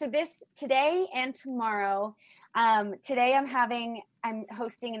so this today and tomorrow, today I'm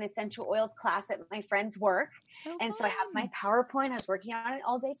hosting an essential oils class at my friend's work. So I have my PowerPoint. I was working on it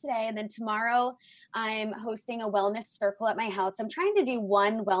all day today. And then tomorrow I'm hosting a wellness circle at my house. I'm trying to do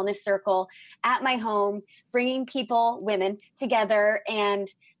one wellness circle at my home, bringing women together, and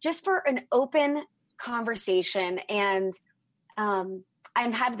just for an open conversation. And, I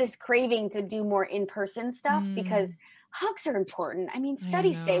have this craving to do more in-person stuff because hugs are important. I mean,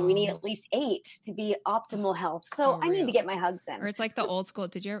 studies say we need at least 8 to be optimal health. So I need to get my hugs in. Or it's like the old school.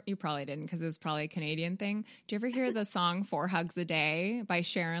 You probably didn't, because it was probably a Canadian thing. Did you ever hear the song 4 Hugs a Day by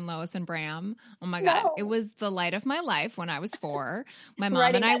Sharon Lois and Bram? Oh my God. It was the light of my life when I was 4. My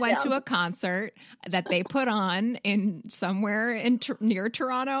mom and I went to a concert that they put on somewhere near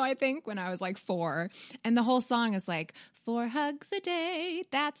Toronto, I think, when I was like 4. And the whole song is like 4 hugs a day,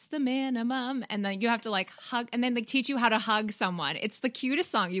 that's the minimum. And then you have to like hug, and then they teach you how to hug someone. It's the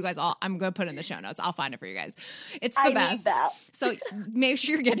cutest song. You guys I'm going to put it in the show notes. I'll find it for you guys. It's the best. Need that. So make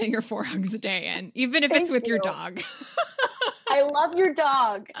sure you're getting your 4 hugs a day in, even if it's with your dog. I love your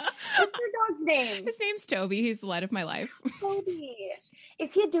dog. What's your dog's name? His name's Toby. He's the light of my life. Toby.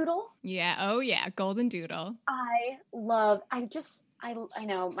 Is he a doodle? Yeah. Oh yeah. Golden doodle. I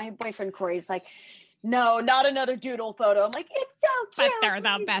know my boyfriend Corey's like, no, not another doodle photo. I'm like, it's so cute. But they're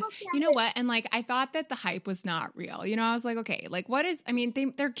the best. You know what? And like, I thought that the hype was not real. You know, I was like, okay, like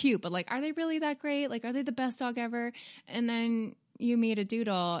they're cute, but like, are they really that great? Like, are they the best dog ever? And then you meet a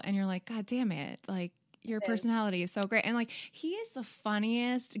doodle and you're like, God damn it. Like, your personality is so great. And like, he is the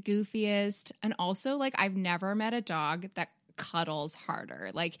funniest, goofiest. And also like, I've never met a dog that cuddles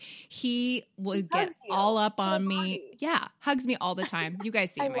harder. Like he would get all up on me. Yeah. Hugs me all the time. You guys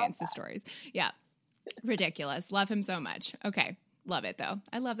see my Insta stories. Yeah. Ridiculous. Love him so much. Okay. Love it though.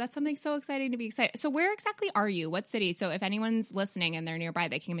 I love that's something so exciting to be excited. So where exactly are you? What city? So if anyone's listening and they're nearby,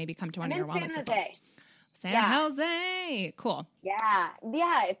 they can maybe come to one of your wellness circles. San Jose. Cool. Yeah.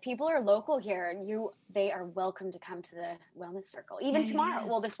 Yeah. If people are local here, they are welcome to come to the wellness circle. Even tomorrow. Yeah.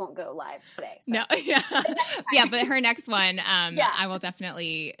 Well, this won't go live today. So. No. Yeah. Yeah. But her next one, I will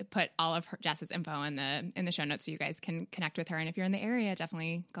definitely put all of Jess's info in the show notes so you guys can connect with her. And if you're in the area,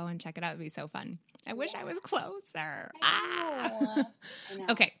 definitely go and check it out. It'd be so fun. I wish I was closer. I know.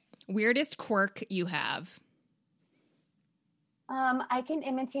 Okay. Weirdest quirk you have? I can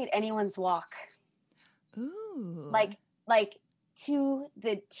imitate anyone's walk. Ooh. Like to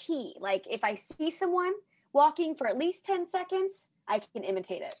the T. Like if I see someone walking for at least 10 seconds, I can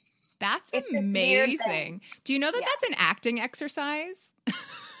imitate it. That's amazing. Do you know that that's an acting exercise?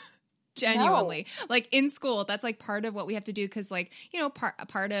 Genuinely. No. Like in school, that's like part of what we have to do because like, you know,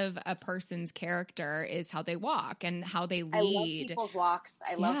 part of a person's character is how they walk and how they lead. I love people's walks.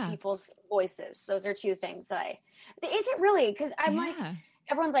 I love people's voices. Those are 2 things that is it really? Because I'm like,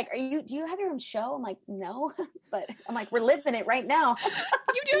 everyone's like, do you have your own show? I'm like, no, but I'm like, we're living it right now.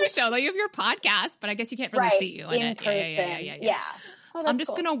 You do a show though. You have your podcast, but I guess you can't really see you in it. Person. Yeah. Oh, I'm just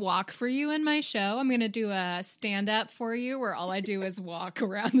going to walk for you in my show. I'm going to do a stand up for you where all I do is walk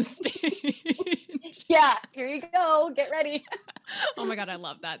around the stage. Yeah. Here you go. Get ready. Oh my God. I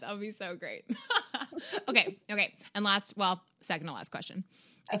love that. That would be so great. Okay. And second to last question.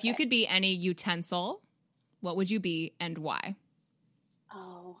 Okay. If you could be any utensil, what would you be and why?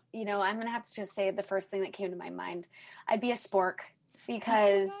 Oh, I'm going to have to just say the first thing that came to my mind. I'd be a spork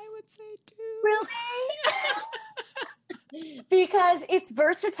because that's what I would say too. Really? Because it's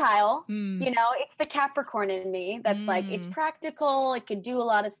versatile. It's the Capricorn in me that's like, it's practical. It could do a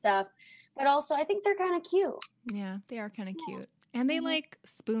lot of stuff, but also I think they're kind of cute. Yeah, they are kind of cute. And they like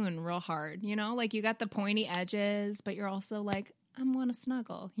spoon real hard, like you got the pointy edges, but you're also like, I want to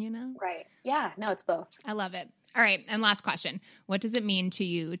snuggle, Right. Yeah. No, it's both. I love it. All right. And last question. What does it mean to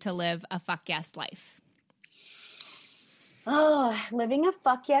you to live a fuck yes life? Oh, living a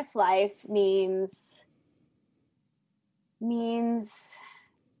fuck yes life means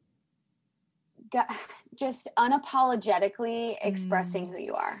just unapologetically expressing who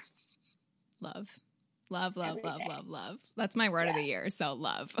you are. Love. That's my word of the year. So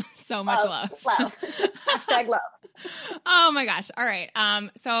love. So much love. Hashtag love. Oh my gosh. All right.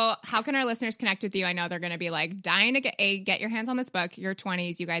 So how can our listeners connect with you? I know they're going to be like dying to get your hands on this book, Your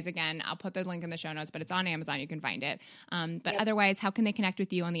 20s. You guys, again, I'll put the link in the show notes, but it's on Amazon. You can find it. Otherwise, how can they connect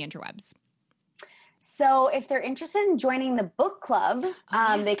with you on the interwebs? So if they're interested in joining the book club,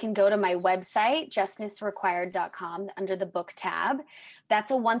 they can go to my website, justnessrequired.com, under the book tab. That's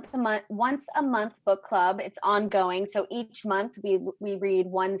a once a month book club. It's ongoing. So each month we read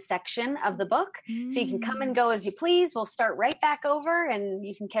one section of the book. So you can come and go as you please. We'll start right back over and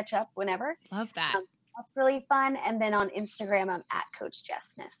you can catch up whenever. Love that. That's really fun. And then on Instagram, I'm at Coach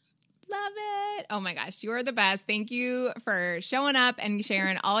Jessness. Love it. Oh my gosh, you are the best. Thank you for showing up and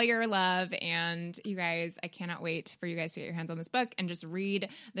sharing all your love. And you guys, I cannot wait for you guys to get your hands on this book and just read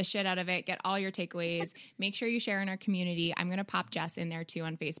the shit out of it. Get all your takeaways. Make sure you share in our community. I'm going to pop Jess in there too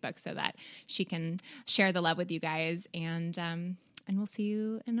on Facebook so that she can share the love with you guys. And we'll see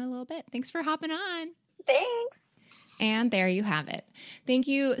you in a little bit. Thanks for hopping on. Thanks. And there you have it. Thank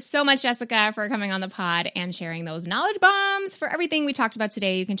you so much, Jessica, for coming on the pod and sharing those knowledge bombs. For everything we talked about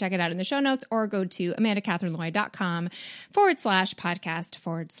today, you can check it out in the show notes or go to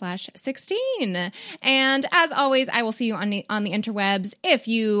amandacatherinelloy.com/podcast/16. And as always, I will see you on the interwebs. If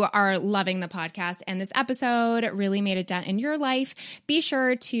you are loving the podcast and this episode really made a dent in your life, be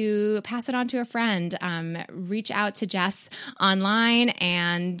sure to pass it on to a friend. Reach out to Jess online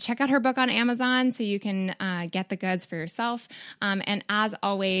and check out her book on Amazon so you can get the goods for yourself. And as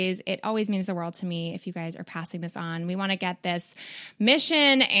always, it always means the world to me if you guys are passing this on. We want to get this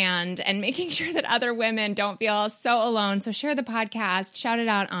mission and making sure that other women don't feel so alone. So share the podcast, shout it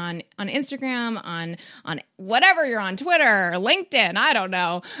out on Instagram, on whatever you're on, Twitter, LinkedIn, I don't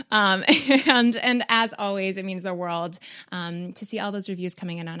know. And as always, it means the world to see all those reviews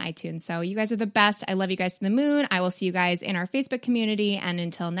coming in on iTunes. So you guys are the best. I love you guys to the moon. I will see you guys in our Facebook community. And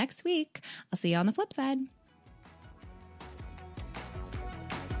until next week, I'll see you on the flip side.